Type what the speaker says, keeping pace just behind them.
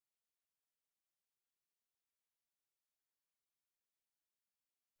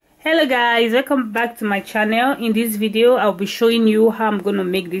Hello guys, welcome back to my channel. In this video I'll be showing you how I'm gonna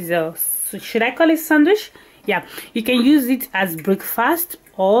make this so should I call it sandwich? Yeah, you can use it as breakfast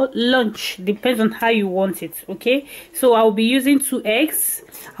or lunch, depends on how you want it. Okay, so I'll be using 2 eggs.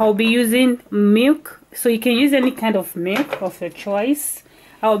 I'll be using milk, so you can use any kind of milk of your choice.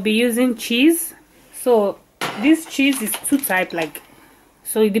 I'll be using cheese. So this cheese is 2 type, like,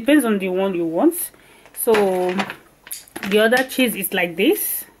 so it depends on the one you want. So the other cheese is like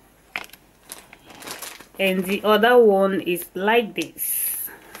this, and the other one is like this.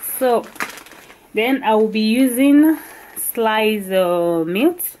 So then I will be using sliced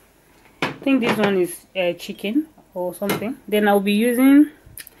meat. I think this one is chicken or something. Then I'll be using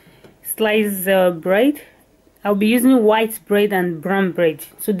sliced bread. I'll be using white bread and brown bread,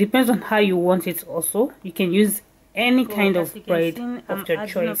 so it depends on how you want it. Also, you can use any kind of bread of your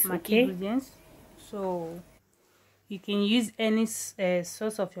choice. Okay, so you can use any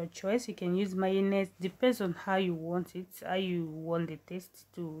sauce of your choice. You can use mayonnaise, depends on how you want it, how you want the taste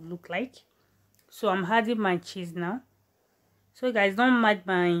to look like. So I'm adding my cheese now. So guys, don't mind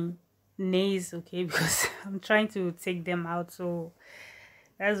my nails, okay, because I'm trying to take them out, so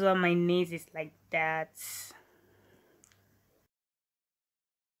that's why my nails is like that.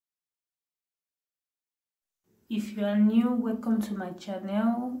 If you are new, welcome to my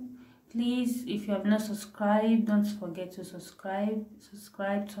channel. Please, if you have not subscribed, don't forget to subscribe,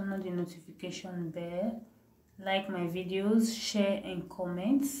 turn on the notification bell, like my videos, share and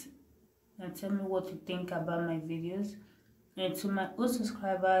comment, and tell me what you think about my videos. And to my old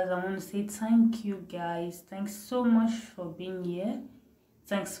subscribers, I want to say thank you guys. Thanks so much for being here.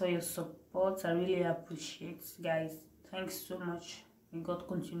 Thanks for your support. I really appreciate, guys. Thanks so much. May God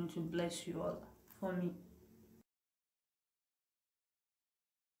continue to bless you all for me.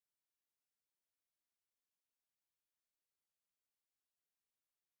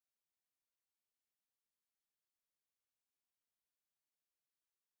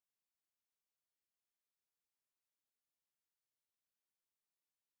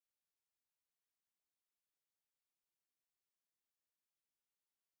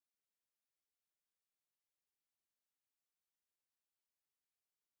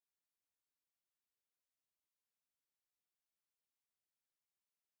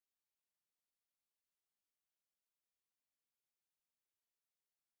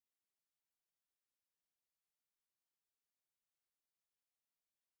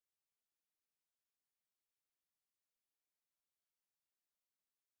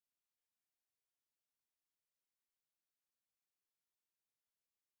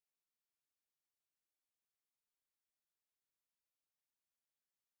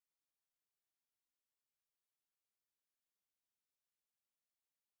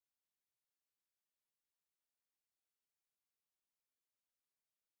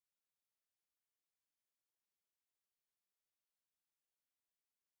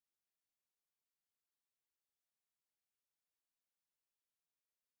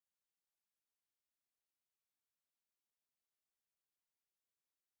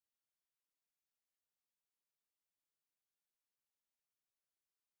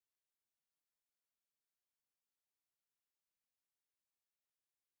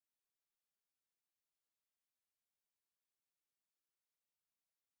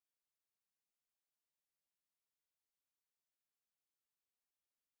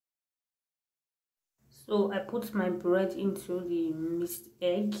 So I put my bread into the mixed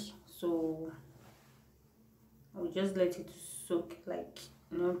egg. So I'll just let it soak, like,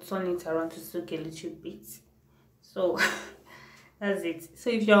 turn it around to soak a little bit. So that's it. So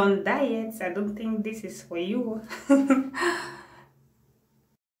if you're on diet, I don't think this is for you.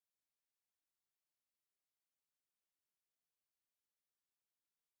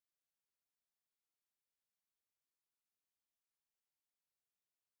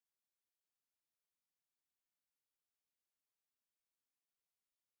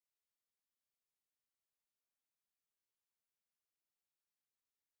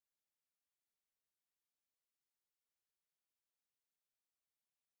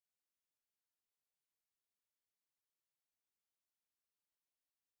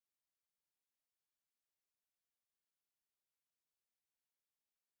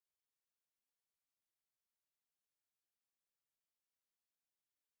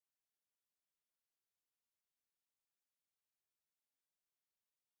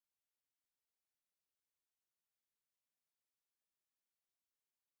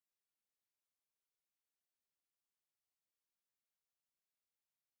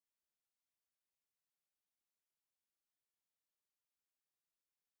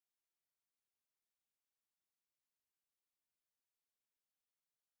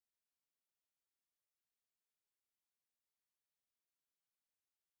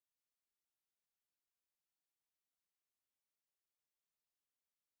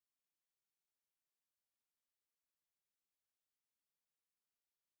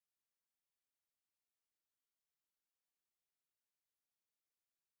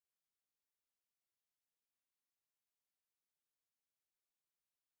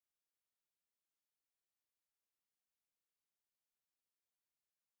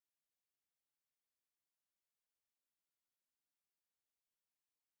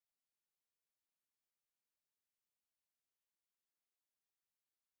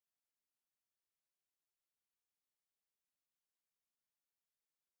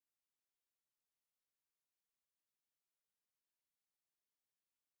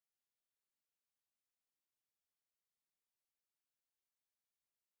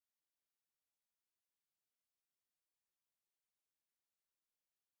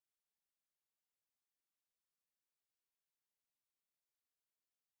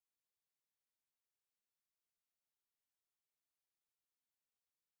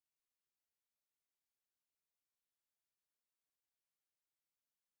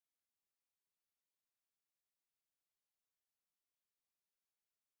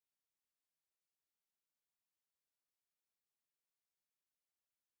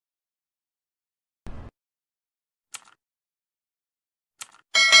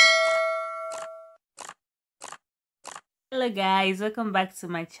 Hello guys, welcome back to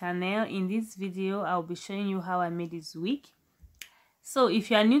my channel. In this video I'll be showing you how I made this wig. So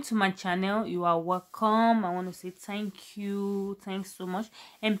if you are new to my channel, you are welcome. I want to say thank you, thanks so much,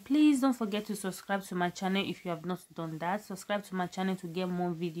 and please don't forget to subscribe to my channel if you have not done that. Subscribe to my channel to get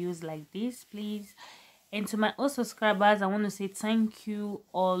more videos like this, please. And to my old subscribers, I want to say thank you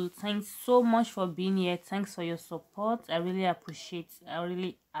all. Thanks so much for being here. Thanks for your support. I really appreciate.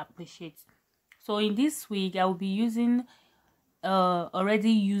 So in this wig I will be using already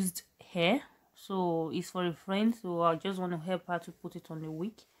used hair. So it's for a friend, so I just want to help her to put it on the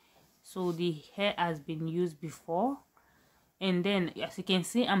wig. So the hair has been used before, and then as you can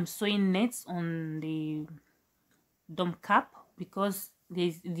see, I'm sewing nets on the dome cap because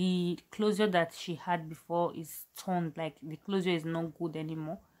the closure that she had before is torn. Like the closure is not good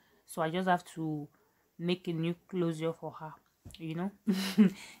anymore, so I just have to make a new closure for her, you know.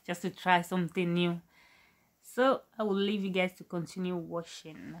 Just to try something new. So I will leave you guys to continue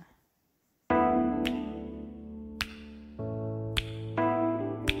watching.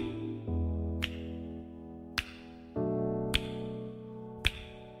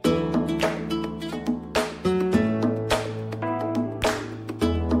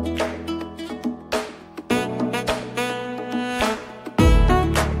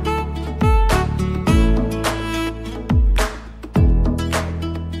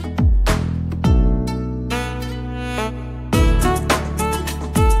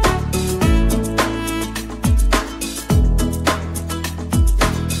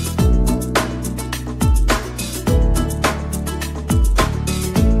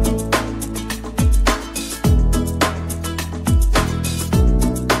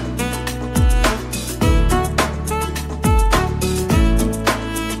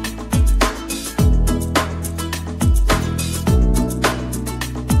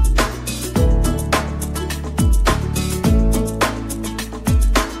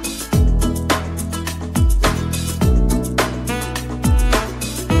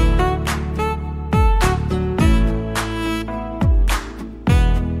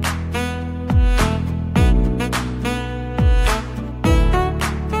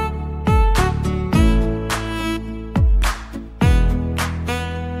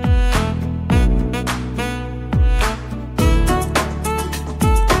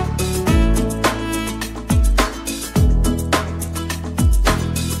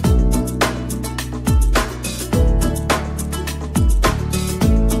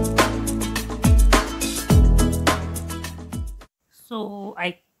 So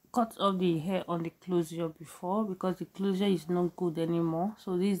I cut off the hair on the closure before because the closure is not good anymore.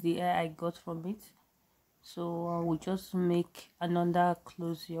 So this is the hair I got from it. So I will just make another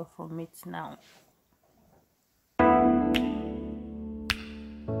closure from it now.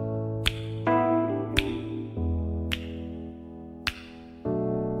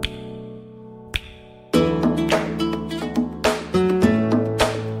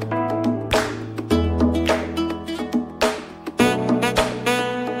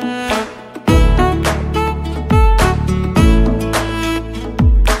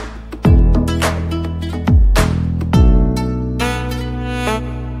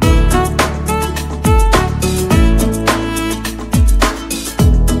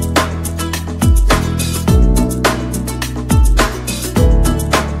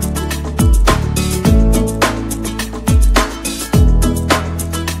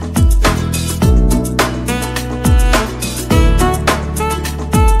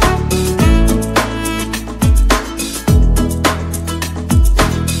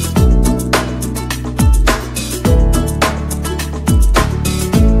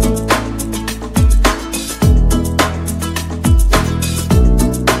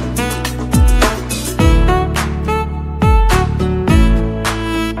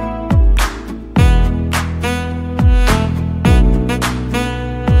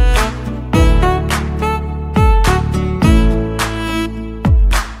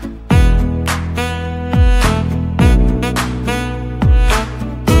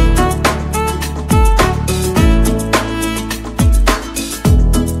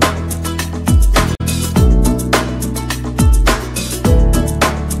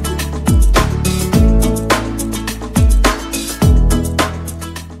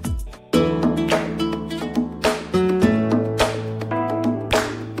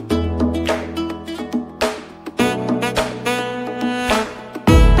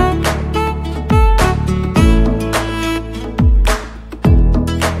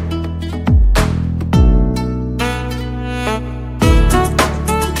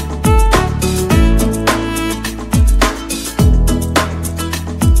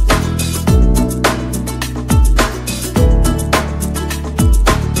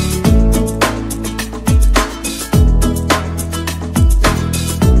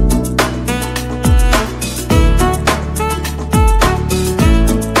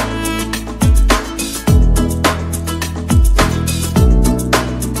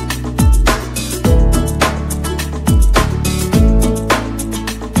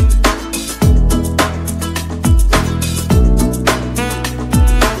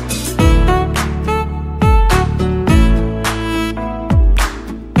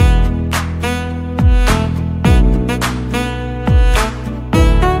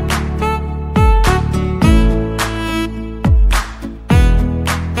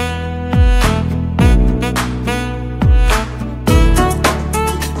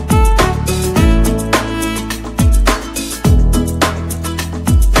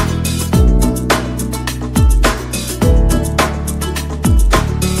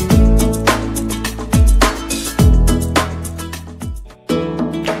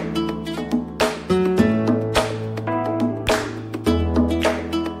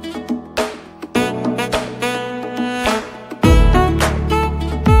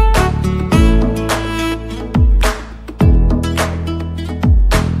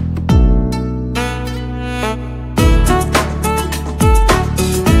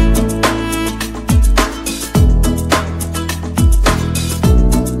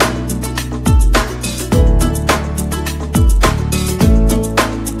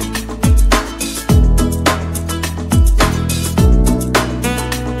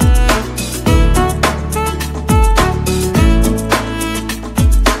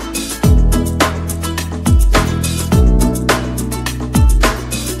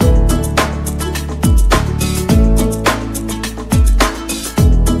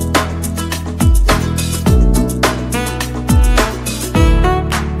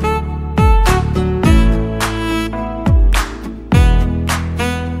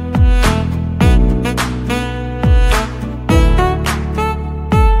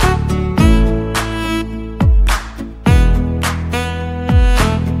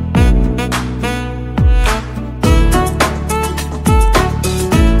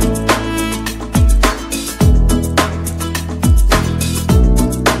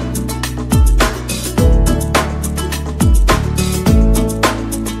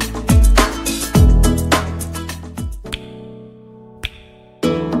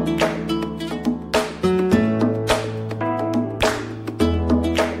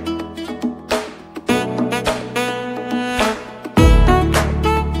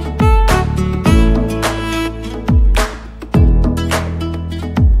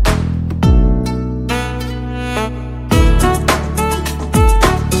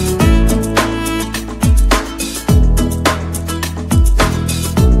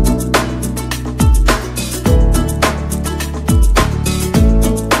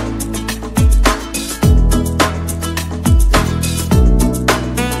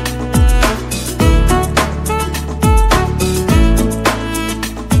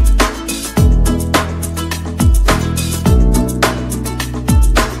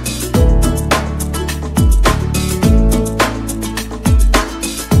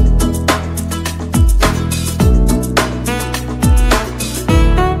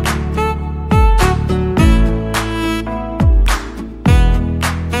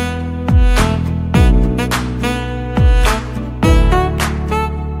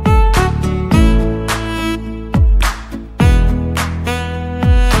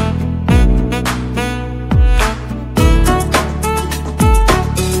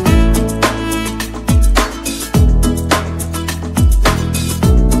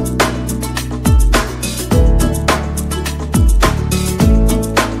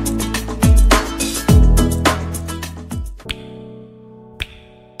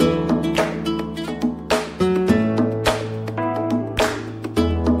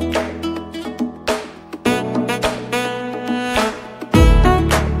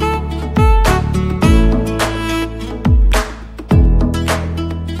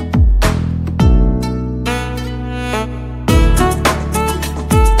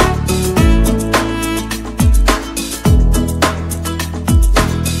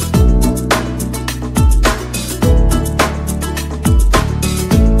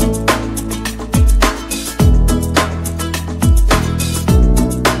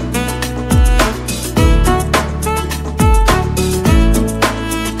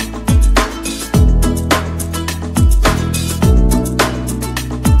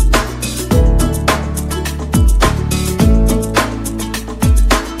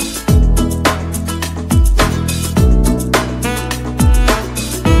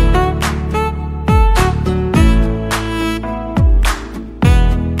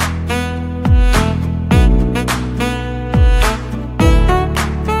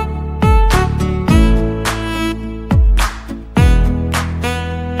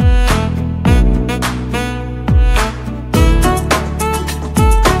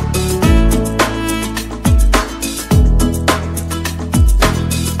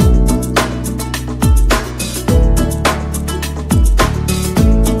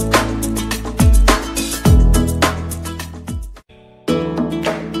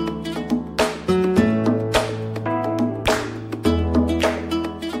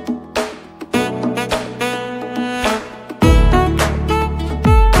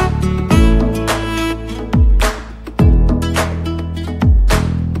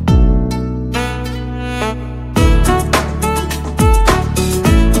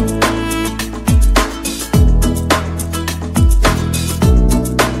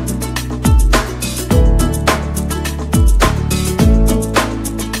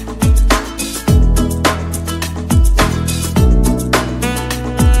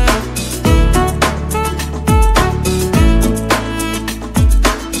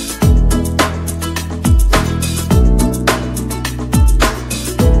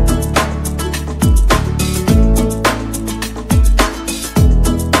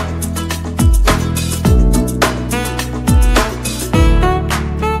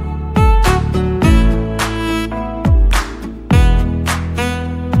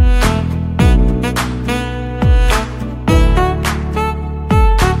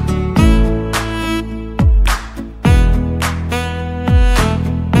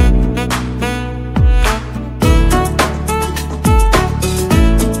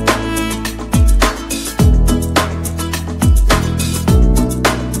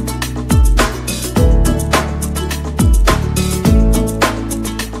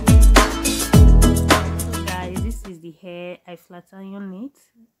 that iron it.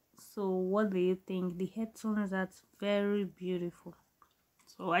 So what do you think? The hair turns out very beautiful.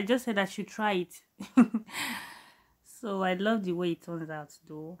 So I just said I should try it. So I love the way it turns out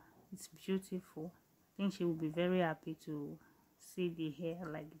though. It's beautiful. I think she will be very happy to see the hair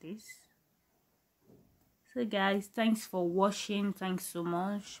like this. So guys, thanks for watching. Thanks so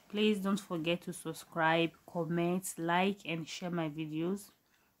much. Please don't forget to subscribe, comment, like and share my videos.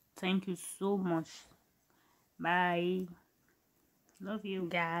 Thank you so much. Bye. Love you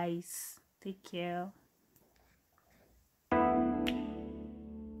guys. Take care.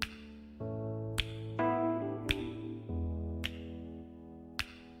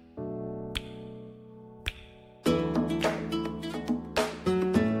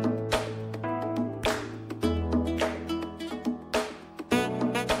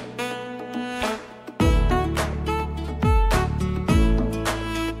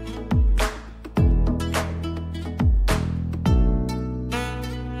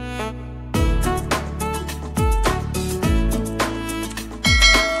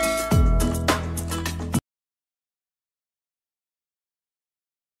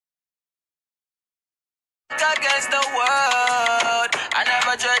 Against the world, I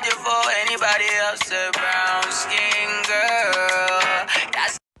never trade you for anybody else. A brown skin girl.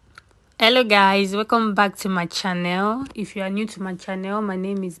 That's Hello guys, welcome back to my channel. If you are new to my channel, my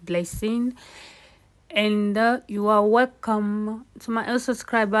name is Blessing, and you are welcome. To my old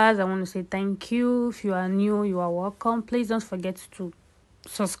subscribers, I want to say thank you. If you are new, you are welcome. Please don't forget to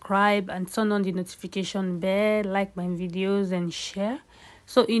subscribe and turn on the notification bell, like my videos and share.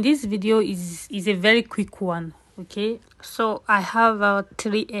 So in this video is a very quick one. Okay, so I have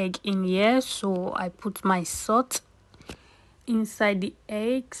 3 egg in here, so I put my salt inside the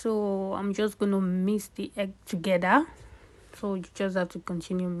egg. So I'm just gonna mix the egg together, so you just have to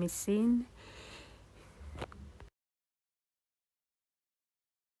continue mixing.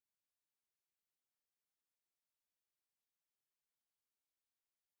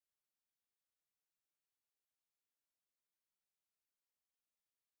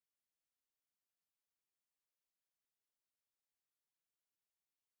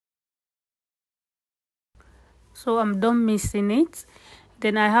 So I'm done mixing it.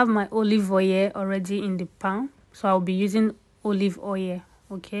 Then I have my olive oil already in the pan, so I'll be using olive oil.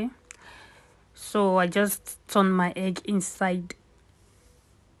 Okay, so I just turn my egg inside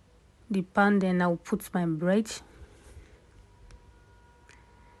the pan, then I'll put my bread.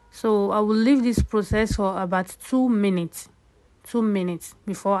 So I will leave this process for about 2 minutes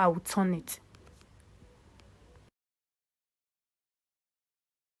before I will turn it.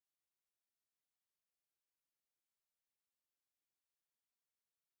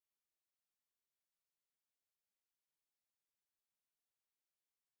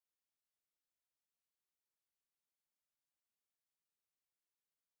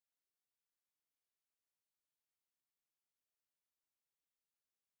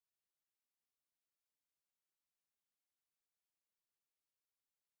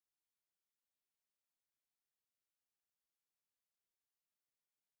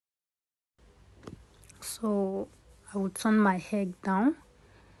 So I will turn my egg down.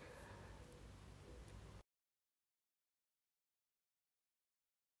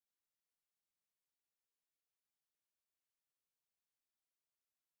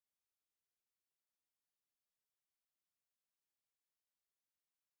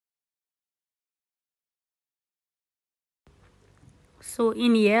 So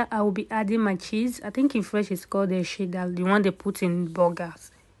in here I will be adding my cheese. I think in French it's called the cheddar, the one they put in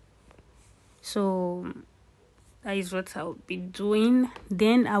burgers. So that is what I'll be doing.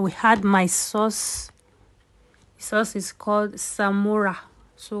 Then I will add my sauce. The sauce is called samora,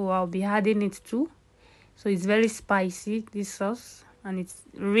 so I'll be adding it too. So it's very spicy, this sauce, and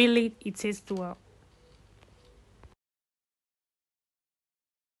it tastes well.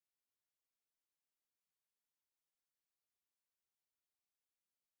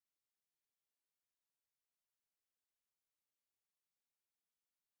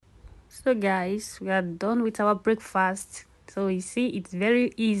 So guys, we are done with our breakfast. So you see, it's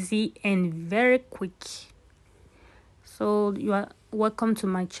very easy and very quick. So you are welcome to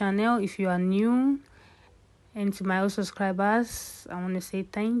my channel. If you are new, and to my old subscribers, I want to say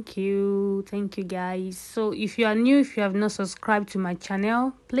thank you guys. So if you are new, if you have not subscribed to my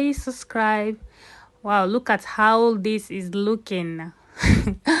channel, please subscribe. Wow, look at how this is looking.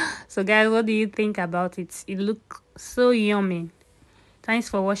 So guys, what do you think about it? It looks so yummy. Thanks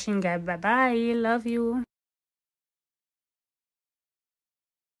for watching guys. Bye bye, love you.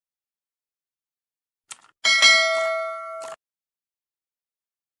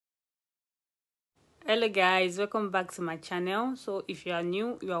 Hello guys, welcome back to my channel. So if you are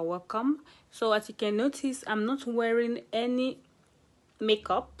new, you are welcome. So as you can notice, I'm not wearing any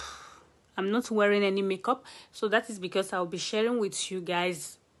makeup. So that is because I'll be sharing with you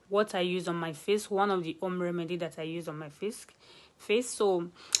guys what I use on my face, one of the home remedy that I use on my face. So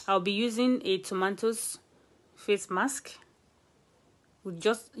I'll be using a tomatoes face mask with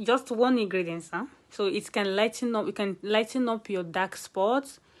just one ingredient, so it can lighten up, your dark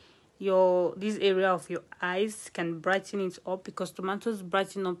spots, this area of your eyes, can brighten it up, because tomatoes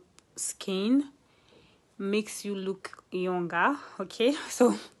brighten up skin, makes you look younger. Okay,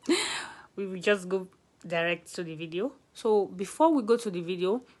 so we will just go direct to the video. So before we go to the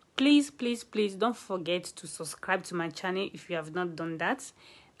video, please don't forget to subscribe to my channel if you have not done that.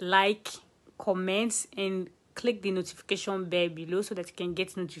 Like, comment, and click the notification bell below so that you can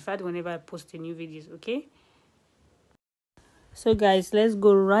get notified whenever I post a new videos. Okay, so guys, let's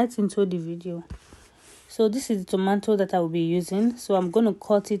go right into the video. So this is the tomato that I will be using, so I'm going to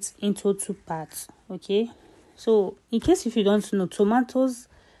cut it into 2 parts. Okay, so in case if you don't know, tomatoes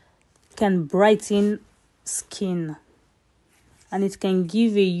can brighten skin, and it can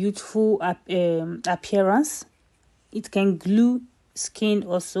give a youthful appearance. It can glue skin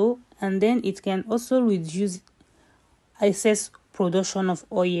also, and then it can also reduce excess production of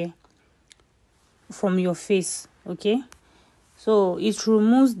oil from your face. Okay, so it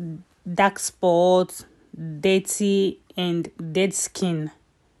removes dark spots, dirty and dead skin,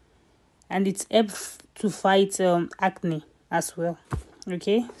 and it helps to fight acne as well.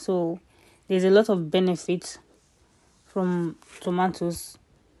 Okay, so there's a lot of benefits from tomatoes.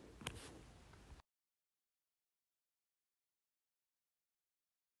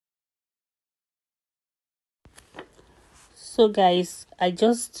 So guys, I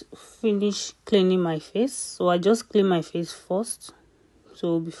just finished cleaning my face, so I just clean my face first,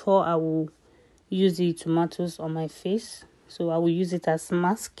 so before I will use the tomatoes on my face. So I will use it as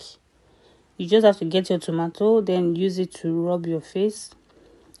mask. You just have to get your tomato, then use it to rub your face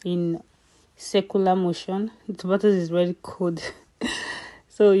in circular motion. The tomatoes is very cold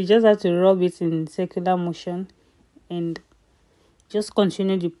so you just have to rub it in circular motion and just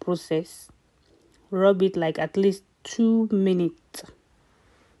continue the process. Rub it like at least 2 minutes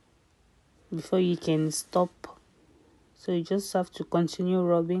before you can stop. So you just have to continue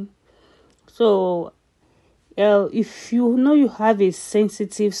rubbing. So if you know you have a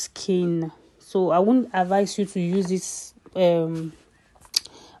sensitive skin, so I won't advise you to use this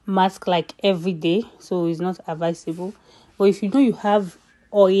mask like every day, so it's not advisable. But if you know you have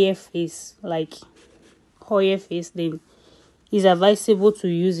oil face, then it's advisable to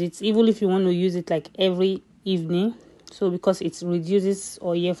use it, even if you want to use it like every evening, so because it reduces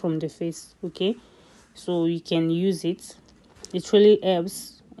oil from the face. Okay, so you can use it. It really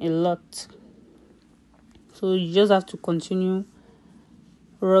helps a lot. So you just have to continue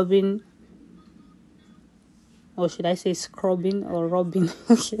rubbing, or should I say scrubbing or rubbing?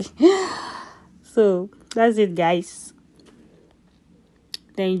 Okay, so that's it guys.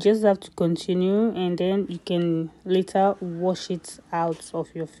 Then you just have to continue, and then you can later wash it out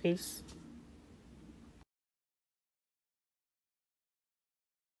of your face.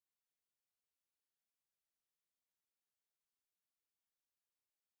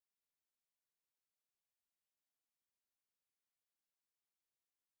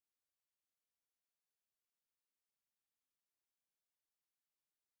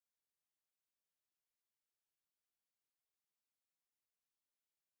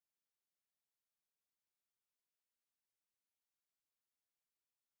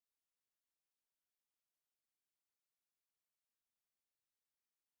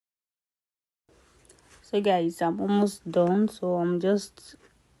 So guys, I'm almost done, so I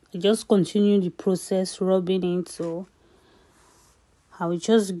just continue the process rubbing it. So I will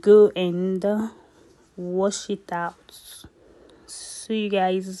just go and wash it out. See you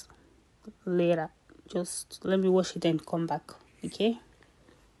guys later. Just let me wash it and come back. Okay,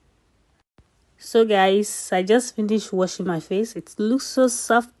 so guys, I just finished washing my face. It looks so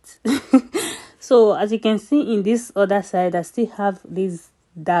soft. So as you can see, in this other side I still have these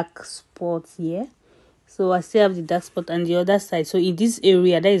dark spots here. So I still have the dark spot on the other side. So in this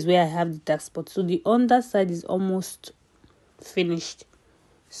area, that is where I have the dark spot. So the underside is almost finished.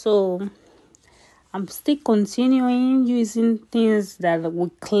 So I'm still continuing using things that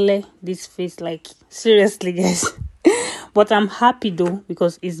will clear this face, like seriously guys. But I'm happy though,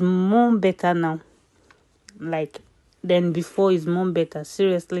 because it's more better now, like than before. Is more better,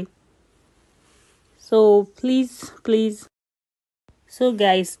 seriously. So please. So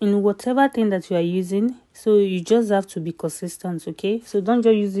guys, in whatever thing that you are using, so you just have to be consistent. Okay, so don't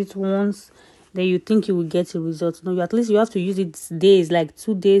just use it once then you think you will get a result. No, at least you have to use it days, like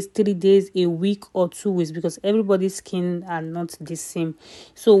 2 days, 3 days, a week, or 2 weeks, because everybody's skin are not the same.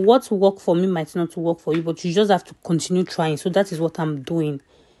 So what work for me might not work for you, but you just have to continue trying. So that is what I'm doing.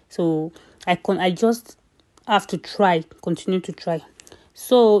 So I just have to try, continue to try.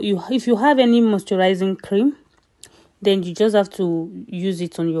 So if you have any moisturizing cream, then you just have to use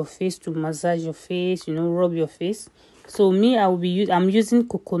it on your face to massage your face, rub your face. So me, I'm using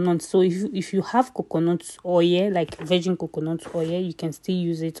coconut. So if you have coconut oil, like virgin coconut oil, you can still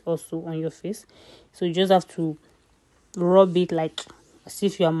use it also on your face. So you just have to rub it like as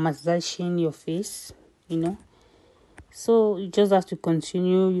if you are massaging your face, So you just have to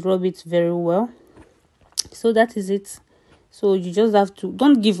continue, rub it very well. So that is it. So you just have to,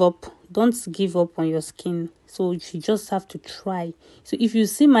 don't give up on your skin. So you just have to try. So if you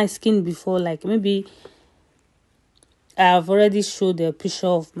see my skin before, like maybe I've already showed a picture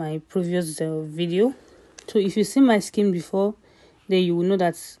of my previous video. So if you see my skin before, then you will know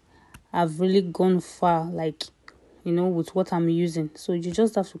that I've really gone far, like, with what I'm using. So you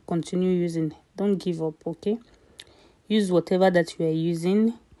just have to continue using. Don't give up, okay? Use whatever that you are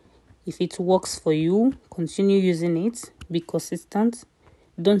using. If it works for you, continue using it. Be consistent.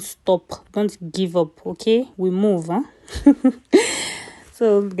 Don't stop. Don't give up, okay? We move, huh?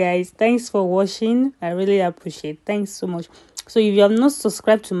 So guys, thanks for watching. I really appreciate. Thanks so much. So if you have not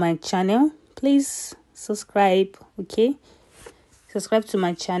subscribed to my channel, please subscribe, okay? Subscribe to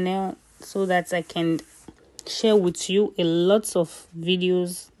my channel so that I can share with you a lot of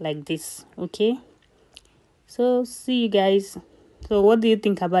videos like this, okay? So see you guys. So what do you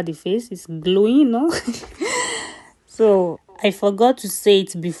think about the face? It's glowing, no? So I forgot to say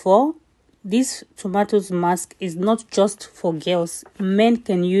it before. This tomatoes mask is not just for girls. Men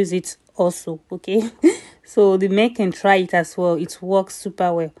can use it also, okay? So the men can try it as well. It works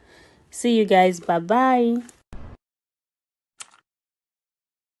super well. See you guys. Bye-bye.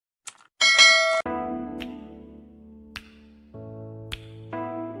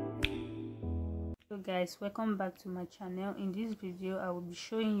 So guys, welcome back to my channel. In this video, I will be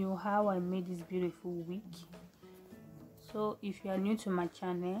showing you how I made this beautiful wig. So if you are new to my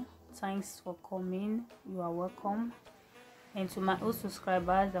channel, thanks for coming. You are welcome. And to my old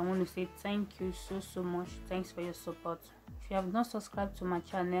subscribers, I want to say thank you so much. Thanks for your support. If you have not subscribed to my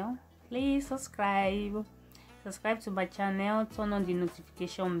channel, please subscribe to my channel. Turn on the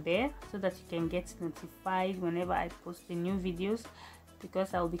notification bell so that you can get notified whenever I post the new videos,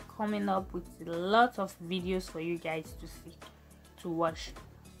 because I'll be coming up with a lot of videos for you guys to see, to watch.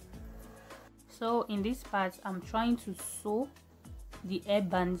 So in this part, I'm trying to sew the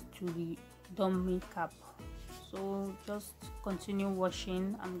hairband to the dummy cap. So just continue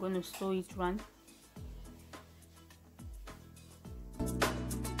washing. I'm going to sew it round.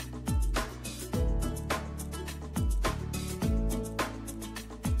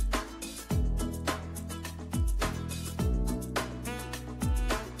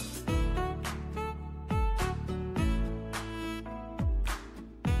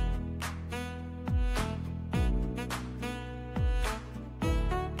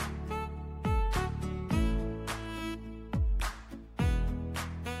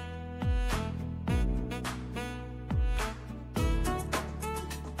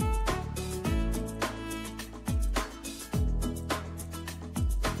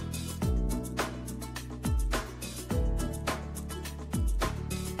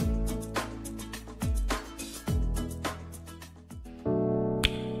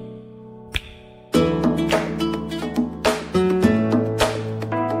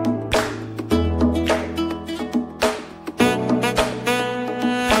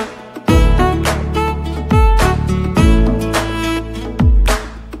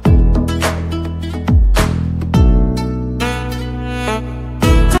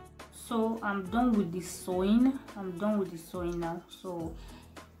 I'm done with the sewing now. So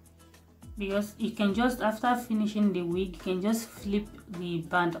because you can just, after finishing the wig, you can just flip the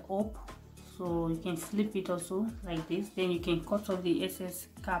band up. So you can flip it also like this, then you can cut off the excess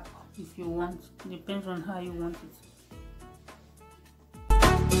cap if you want. Depends on how you want it.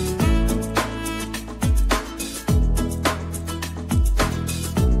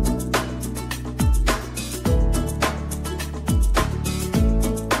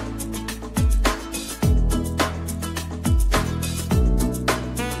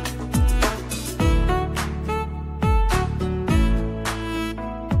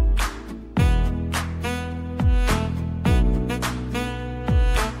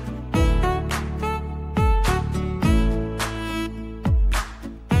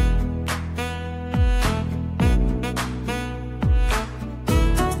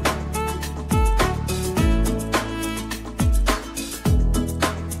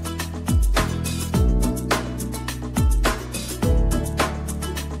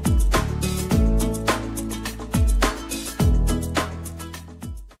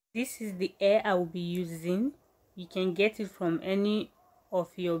 this is the hair I will be using. You can get it from any of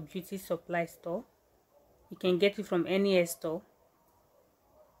your beauty supply store. You can get it from any hair store.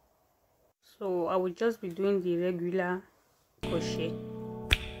 So I will just be doing the regular crochet.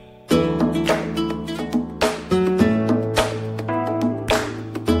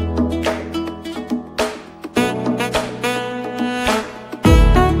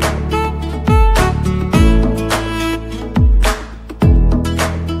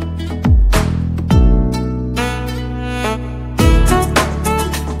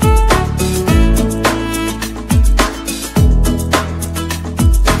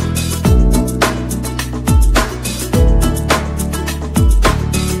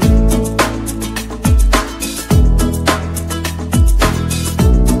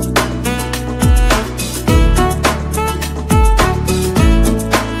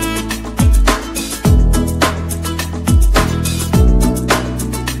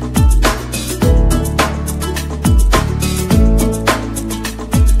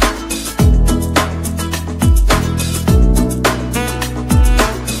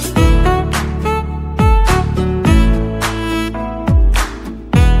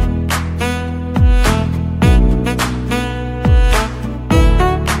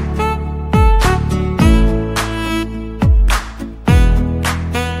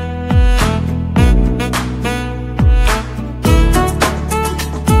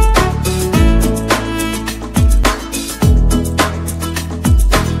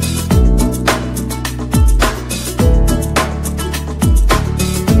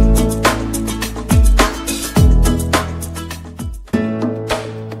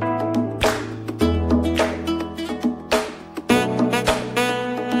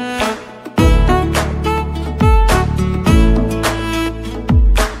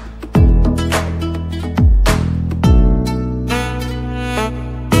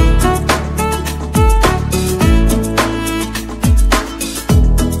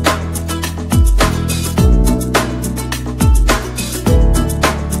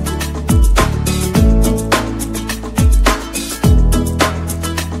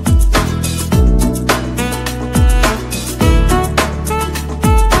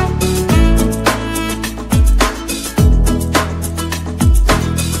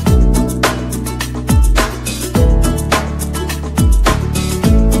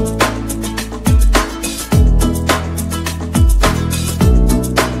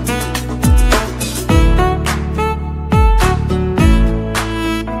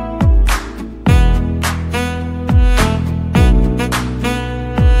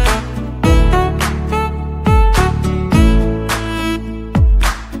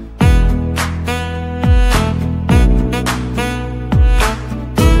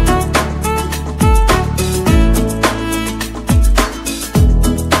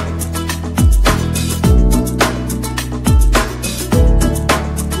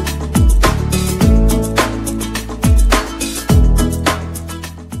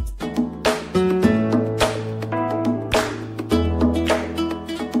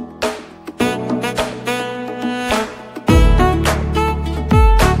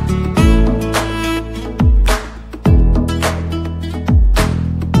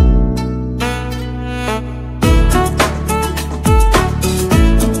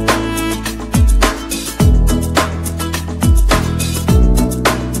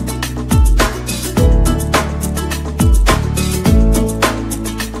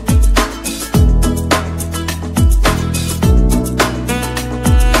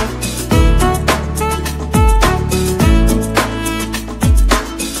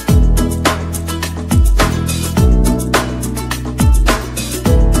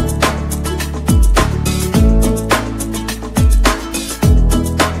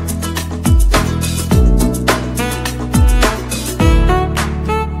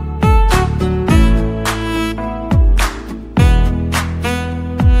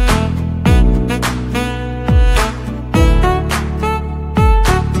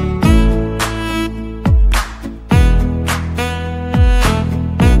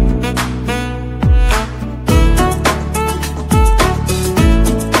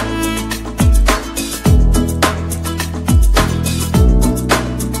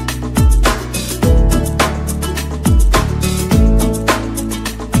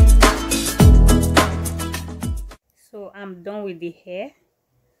 I'm done with the hair.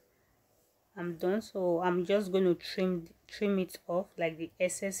 I'm done, so I'm just going to trim it off, like the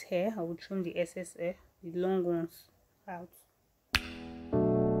excess hair. I will trim the excess hair, the long ones, out.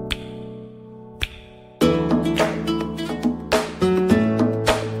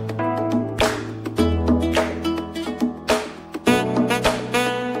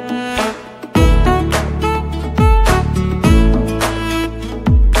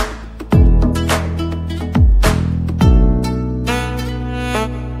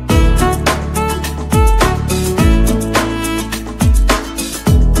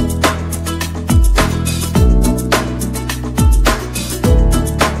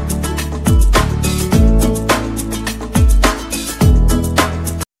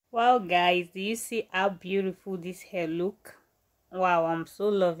 Wow guys, do you see how beautiful this hair look? Wow, I'm so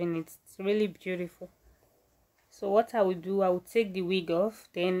loving it. It's really beautiful. So what I will do, I will take the wig off,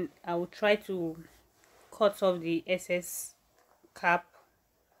 then I will try to cut off the excess cap.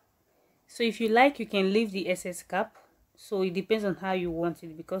 So if you like, you can leave the excess cap. So it depends on how you want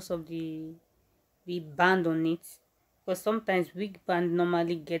it because of the band on it. Because sometimes wig band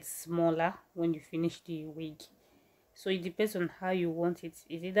normally gets smaller when you finish the wig. So it depends on how you want it.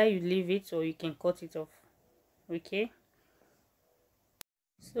 It's either you leave it or you can cut it off. Okay.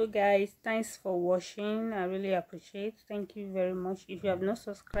 So guys, thanks for watching. I really appreciate. Thank you very much. If you have not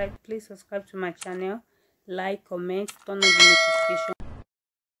subscribed, please subscribe to my channel, like, comment, turn on the notification.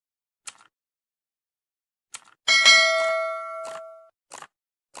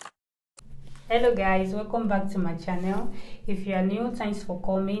 Hello guys, welcome back to my channel. If you are new, thanks for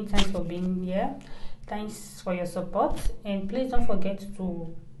coming, thanks for being here, thanks for your support, and please don't forget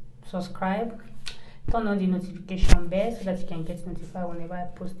to subscribe, turn on the notification bell so that you can get notified whenever I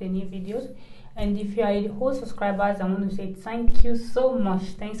post any videos. And if you are a whole subscribers, I want to say thank you so much.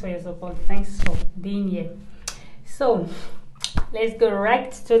 Thanks for your support, thanks for being here. So let's go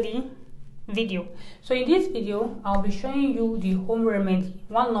right to the video. So in this video, I'll be showing you the home remedy,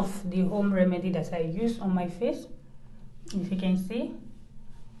 one of the home remedy that I use on my face. If you can see,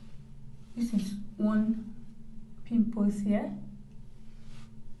 this is one pimples here.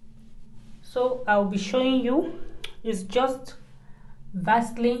 So I'll be showing you, it's just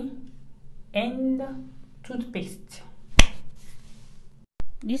Vaseline and toothpaste.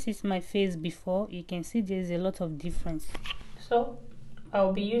 This is my face before. You can see there's a lot of difference. So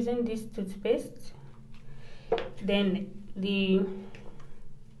I'll be using this toothpaste, then the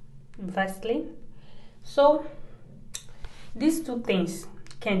Vaseline. So these two things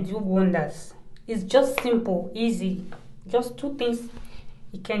can do wonders. It's just simple, easy, just two things.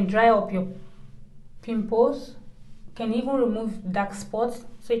 It can dry up your pimples, can even remove dark spots,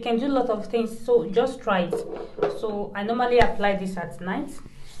 so you can do a lot of things. So just try it. So I normally apply this at night.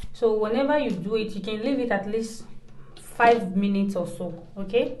 So whenever you do it, you can leave it at least 5 minutes or so.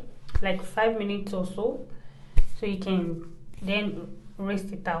 Okay, like 5 minutes or so, so you can then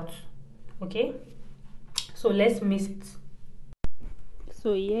rest it out. Okay, so let's mix it.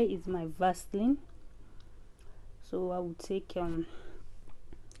 So here is my Vaseline. So I will take a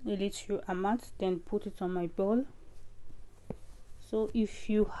little amount, then put it on my bowl. So if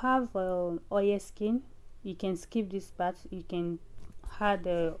you have oil skin, you can skip this part. You can add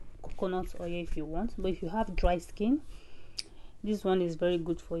coconut oil if you want, but if you have dry skin, this one is very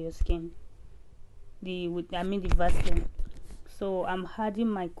good for your skin. The Vaseline. So I'm adding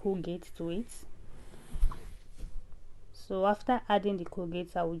my Colgate to it. So after adding the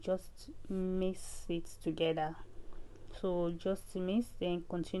Colgate, I will just mix it together. So just mix, then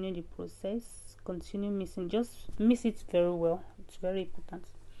continue the process, continue mixing, just mix it very well. It's very important.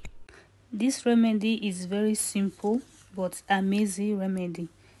 This remedy is very simple but amazing remedy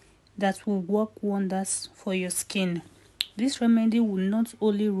that will work wonders for your skin. This remedy will not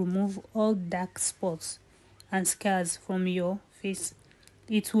only remove all dark spots and scars from your face,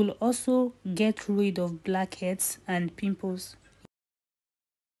 it will also get rid of blackheads and pimples.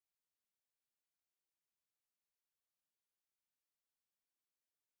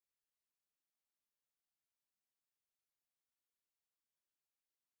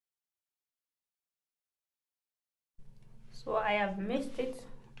 So I have mixed it,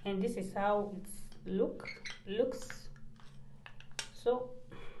 and this is how it looks. So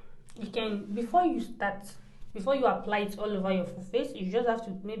you can, before you apply it all over your full face, you just have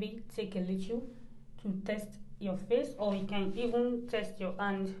to maybe take a little to test your face, or you can even test your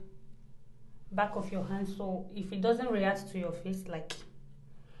hand, back of your hand. So if it doesn't react to your face, like,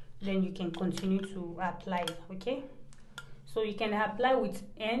 then you can continue to apply. Okay, so you can apply with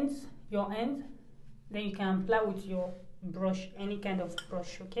your end, then you can apply with your brush, any kind of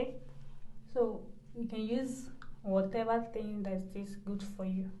brush. Okay, so you can use whatever thing that is good for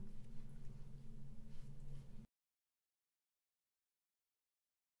you.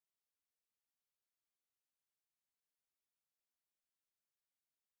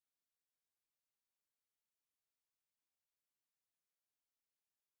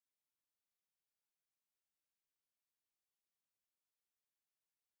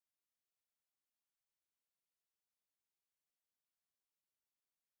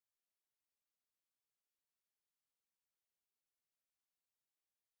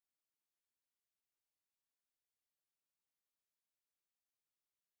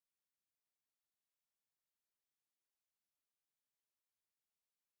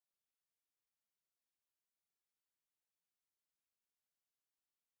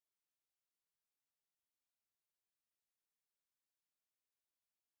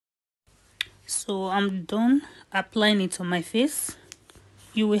 So I'm done applying it on my face.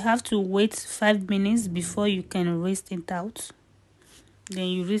 You will have to wait 5 minutes before you can rinse it out. Then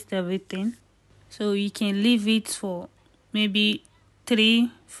you rinse everything. So you can leave it for maybe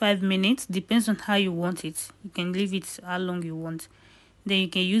 3-5 minutes, depends on how you want it. You can leave it how long you want. Then you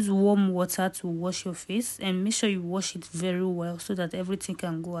can use warm water to wash your face, and make sure you wash it very well so that everything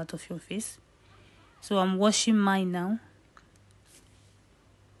can go out of your face. So I'm washing mine now.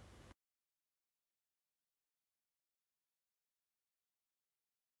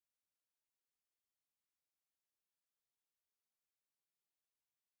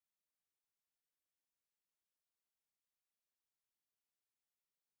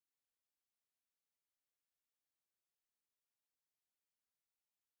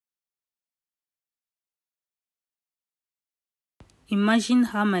 Imagine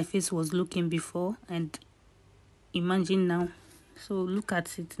how my face was looking before and imagine now. So look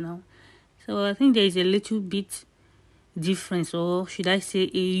at it now. So I think there is a little bit difference, or should I say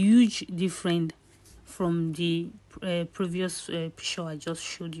a huge difference from the previous picture I just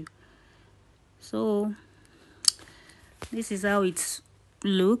showed you. So this is how it's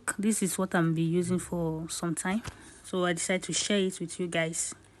look. This is what I'm be using for some time, so I decided to share it with you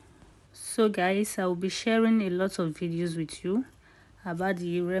guys. So guys, I will be sharing a lot of videos with you about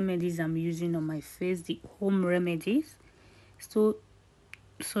the remedies I'm using on my face, the home remedies. So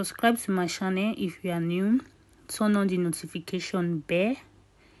subscribe to my channel if you are new, turn on the notification bell,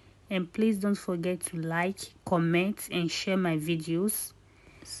 and please don't forget to like, comment, and share my videos.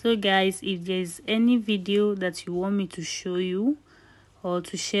 So guys, if there's any video that you want me to show you or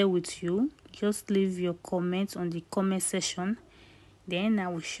to share with you, just leave your comments on the comment section, then I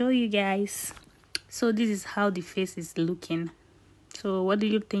will show you guys. So this is how the face is looking. So what do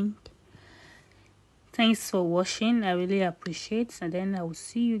you think? Thanks for watching, I really appreciate, and then I will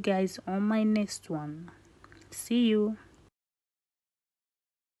see you guys on my next one. See you.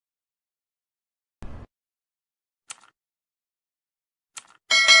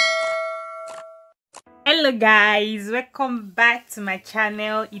 Hello guys, welcome back to my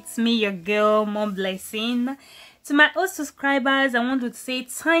channel. It's me, your girl, Mom Blessing. To my old subscribers, I want to say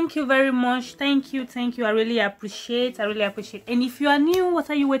thank you very much. Thank you. I really appreciate. And if you are new,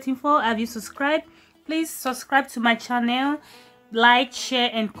 what are you waiting for? Have you subscribed? Please subscribe to my channel, like, share,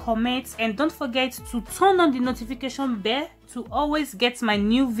 and comment, and don't forget to turn on the notification bell to always get my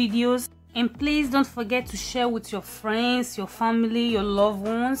new videos. And please don't forget to share with your friends, your family, your loved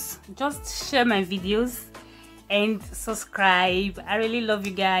ones. Just share my videos and subscribe. I really love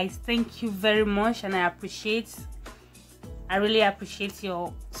you guys. Thank you very much, and I really appreciate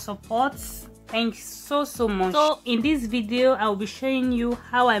your support. Thanks so much. So in this video, I'll be showing you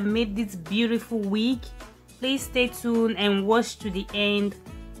how I made this beautiful wig. Please stay tuned and watch to the end.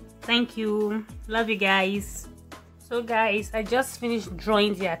 Thank you. Love you guys. So guys, I just finished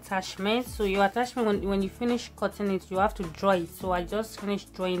drawing the attachment. So your attachment, when you finish cutting it, you have to draw it. So I just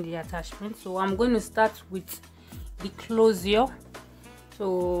finished drawing the attachment. So I'm going to start with the closure.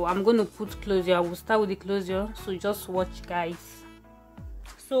 So I'm going to put closure. I will start with the closure, so just watch guys.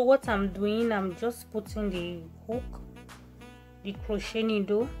 So what I'm doing, I'm just putting the hook, the crochet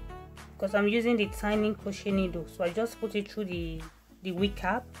needle, because I'm using the tiny crochet needle. So I just put it through the wig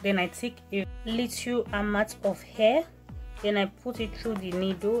cap, then I take a little amount of hair, then I put it through the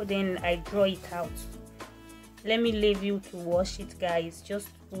needle, then I draw it out. Let me leave you to watch it guys. Just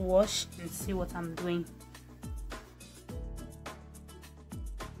watch and see what I'm doing.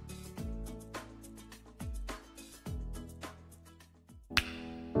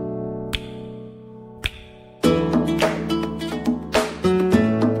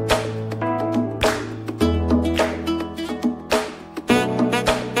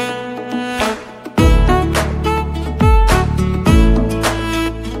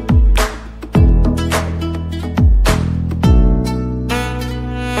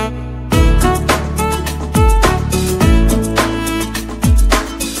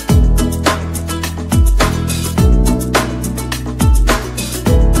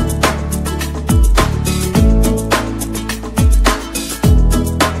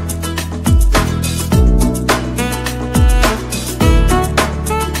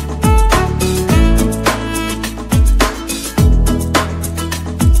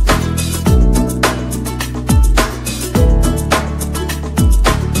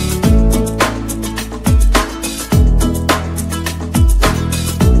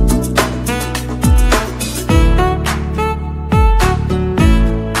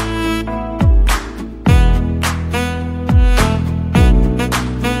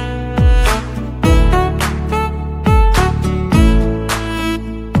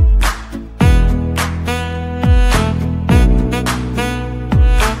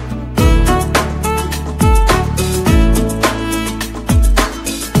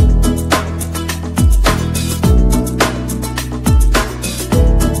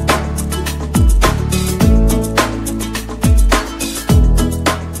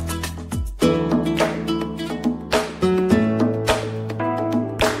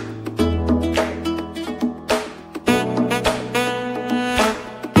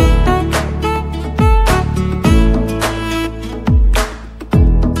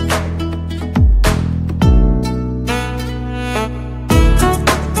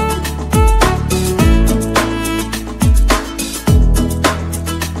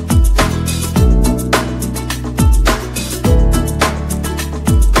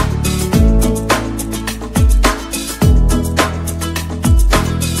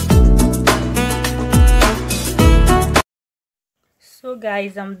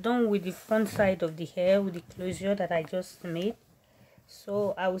 guys, I'm done with the front side of the hair with the closure that I just made.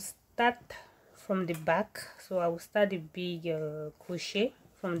 So I will start from the back. So I will start the big crochet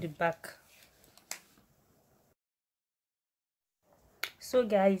from the back. So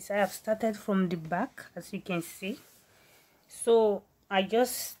guys, I have started from the back, as you can see. So I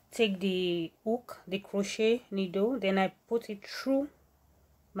just take the hook, the crochet needle, then I put it through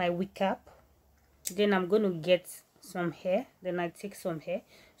my wig cap. Then I'm going to get some hair, then I take some hair.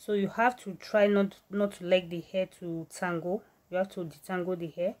 So you have to try not to let the hair to tangle. You have to detangle the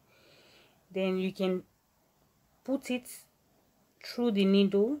hair. Then you can put it through the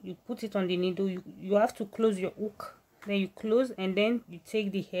needle. You put it on the needle. You have to close your hook. Then you close, and then you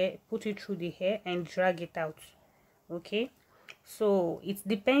take the hair, put it through the hair and drag it out. Okay, so it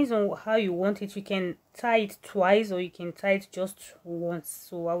depends on how you want it. You can tie it twice or you can tie it just once.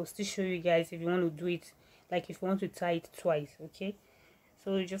 So I will still show you guys if you want to do it, like if you want to tie it twice. Okay,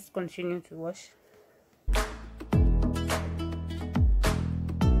 so just continue to watch.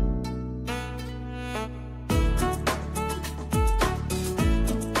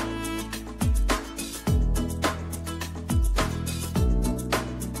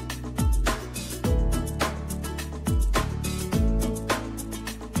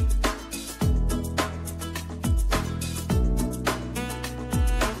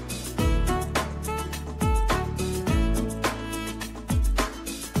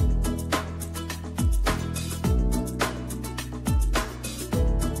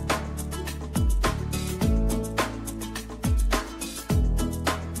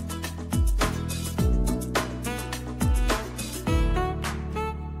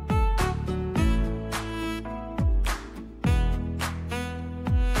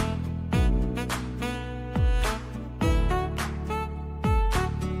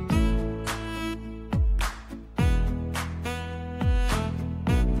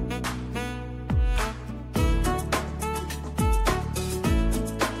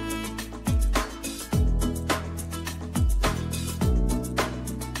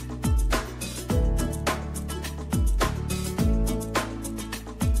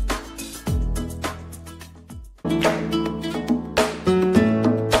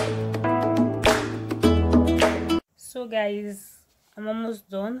 So guys, I'm almost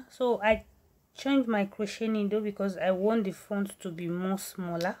done. So I changed my crochet needle because I want the front to be more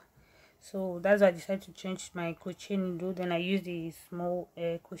smaller. So that's why I decided to change my crochet needle. Then I use the small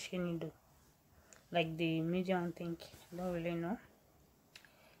crochet needle, like the medium, I think. I don't really know.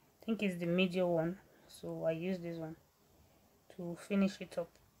 I think it's the medium one. So I use this one to finish it up.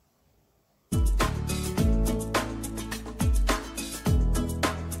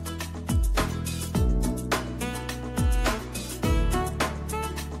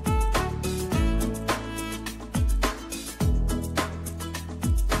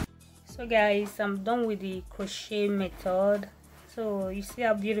 So guys, I'm done with the crochet method. So you see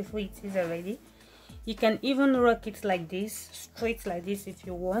how beautiful it is already. You can even rock it like this, straight like this if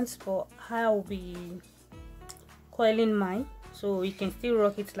you want, but I'll be coiling mine, so you can still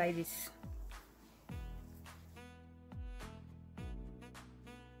rock it like this.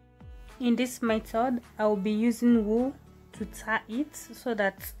 In this method, I'll be using wool to tie it so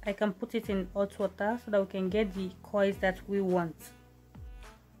that I can put it in hot water so that we can get the coils that we want.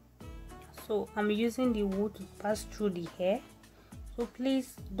 So I'm using the wool to pass through the hair. So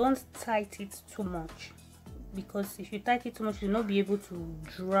please don't tight it too much, because if you tight it too much, you'll not be able to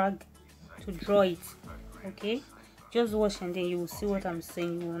draw it. Okay, just watch and then you will see what I'm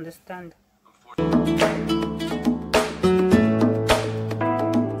saying. You will understand.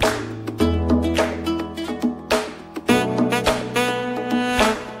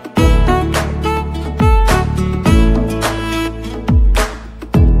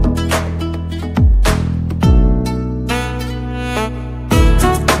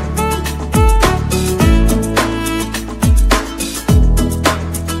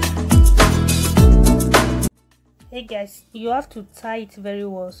 Hey guys, you have to tie it very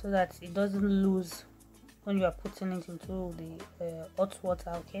well so that it doesn't lose when you are putting it into the hot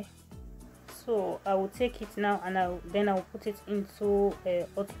water. Okay, so I will take it now and then I'll put it into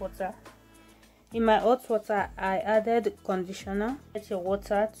hot water. In my hot water, I added conditioner. Let your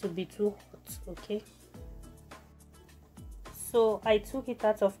water to be too hot. Okay, so I took it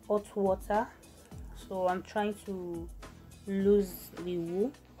out of hot water. So I'm trying to lose the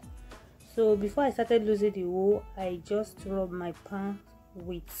wool. So before I started losing the wool, I just rubbed my pan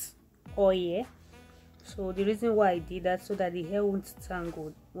with oil. So the reason why I did that, so that the hair won't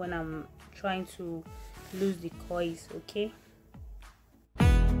tangle when I'm trying to lose the coils. Okay,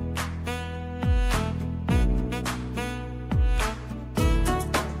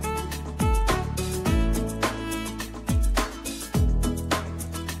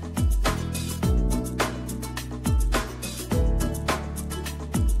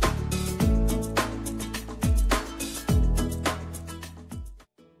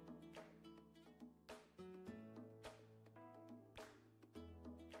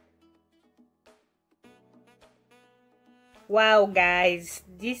 Wow guys,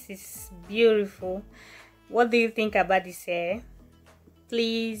 this is beautiful. What do you think about this hair?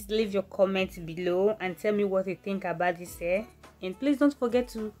 Please leave your comments below and tell me what you think about this hair. And please don't forget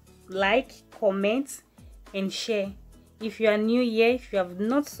to like, comment and share. If you are new here, if you have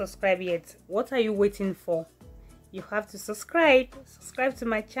not subscribed yet, what are you waiting for? You have to subscribe to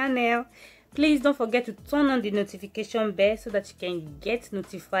my channel. Please don't forget to turn on the notification bell so that you can get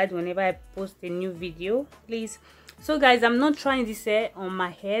notified whenever I post a new video, please. So guys, I'm not trying this hair on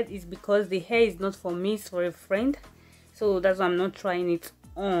my head. It's because the hair is not for me, it's for a friend. So that's why I'm not trying it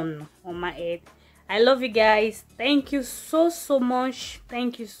on my head. I love you guys. Thank you so much.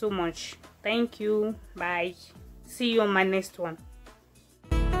 Thank you so much. Thank you. Bye. See you on my next one.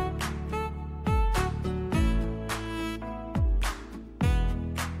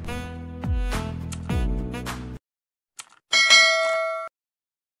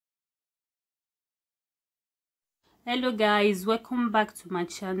 Hello guys, welcome back to my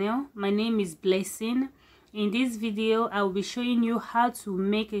channel. My name is Blessing. In this video I will be showing you how to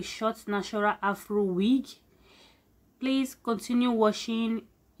make a short natural afro wig. Please continue watching.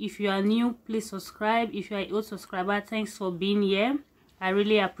 If you are new, please subscribe. If you are an old subscriber, thanks for being here. I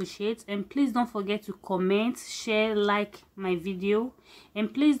really appreciate. And please don't forget to comment, share, like my video,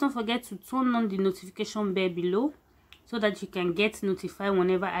 and please don't forget to turn on the notification bell below so that you can get notified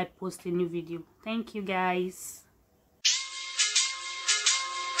whenever I post a new video. Thank you guys.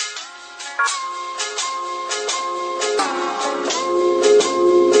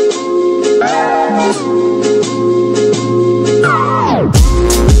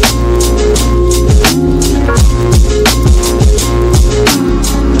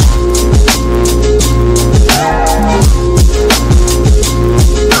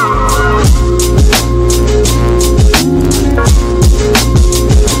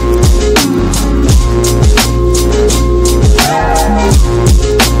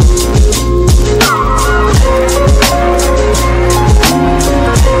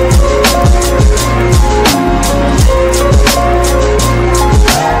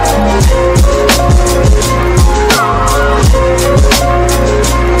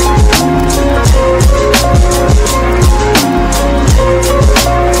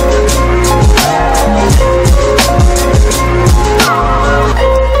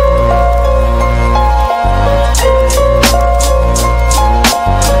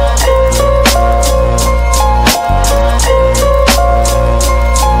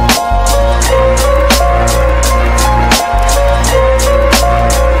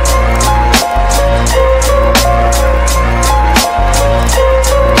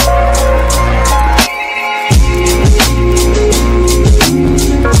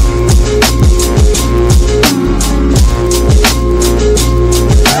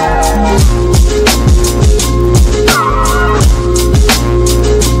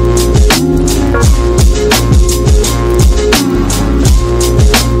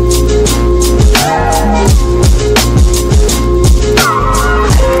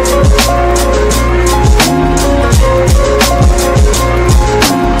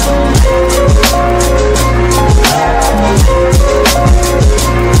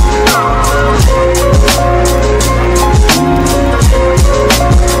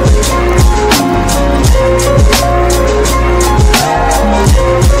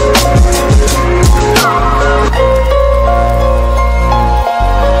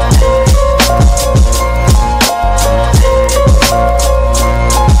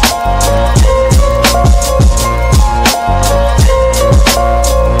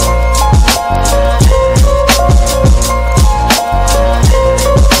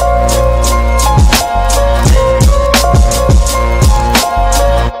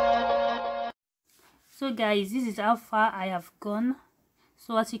 So guys, this is how far I have gone.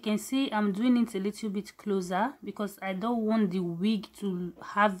 So as you can see, I'm doing it a little bit closer because I don't want the wig to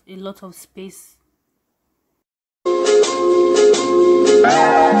have a lot of space.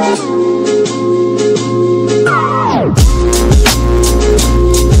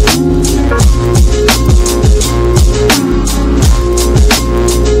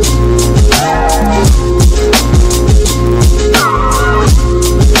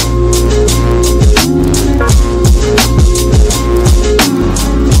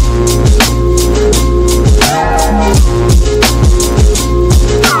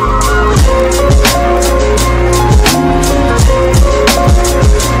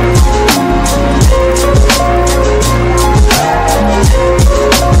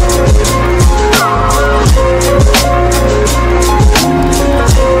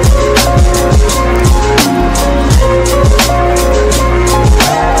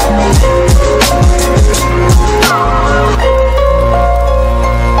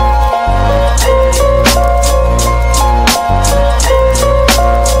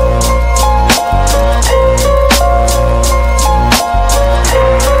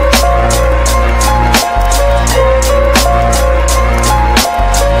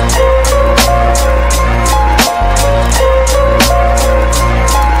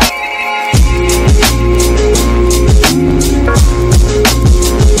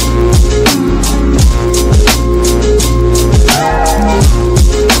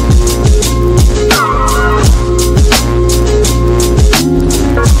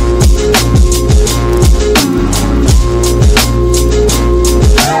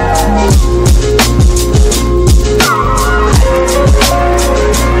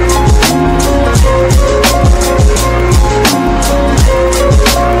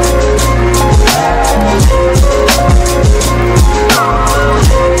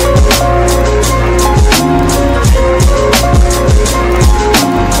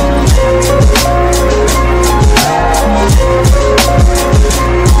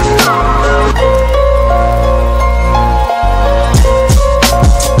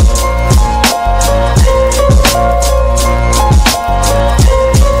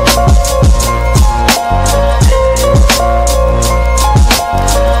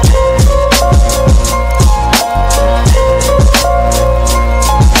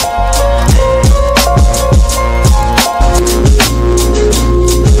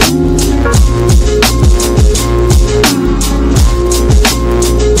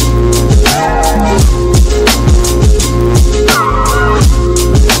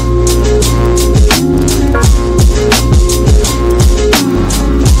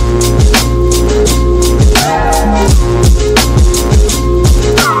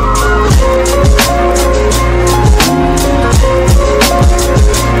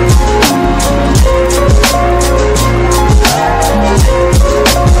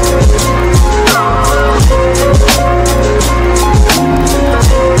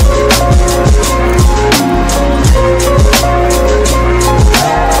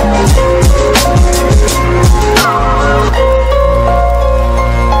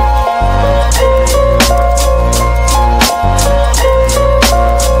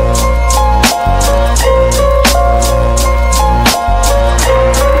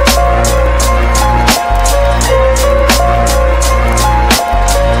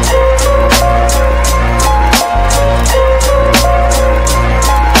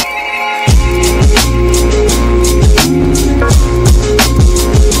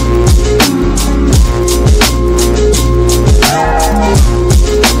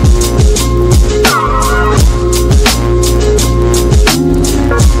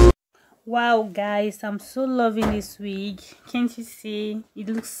 Guys, I'm so loving this wig. Can't you see? It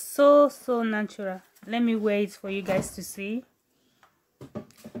looks so natural. Let me wear it for you guys to see.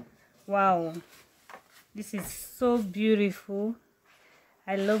 Wow, this is so beautiful.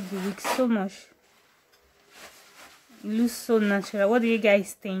 I love the wig so much. It looks so natural. What do you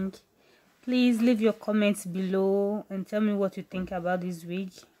guys think? Please leave your comments below and tell me what you think about this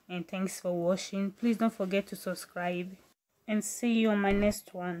wig. And thanks for watching. Please don't forget to subscribe, and see you on my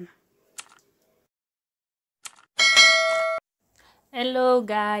next one. Hello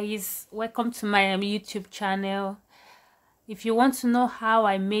guys, welcome to my YouTube channel. If you want to know how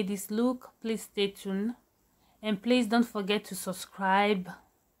I made this look, please stay tuned, and please don't forget to subscribe,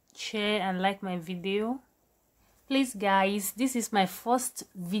 share and like my video. Please guys, this is my first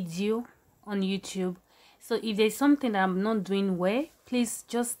video on YouTube, so if there's something that I'm not doing well, please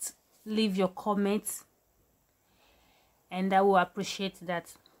just leave your comments and I will appreciate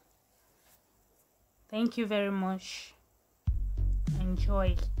that. Thank you very much.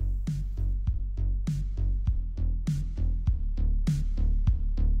 Enjoy.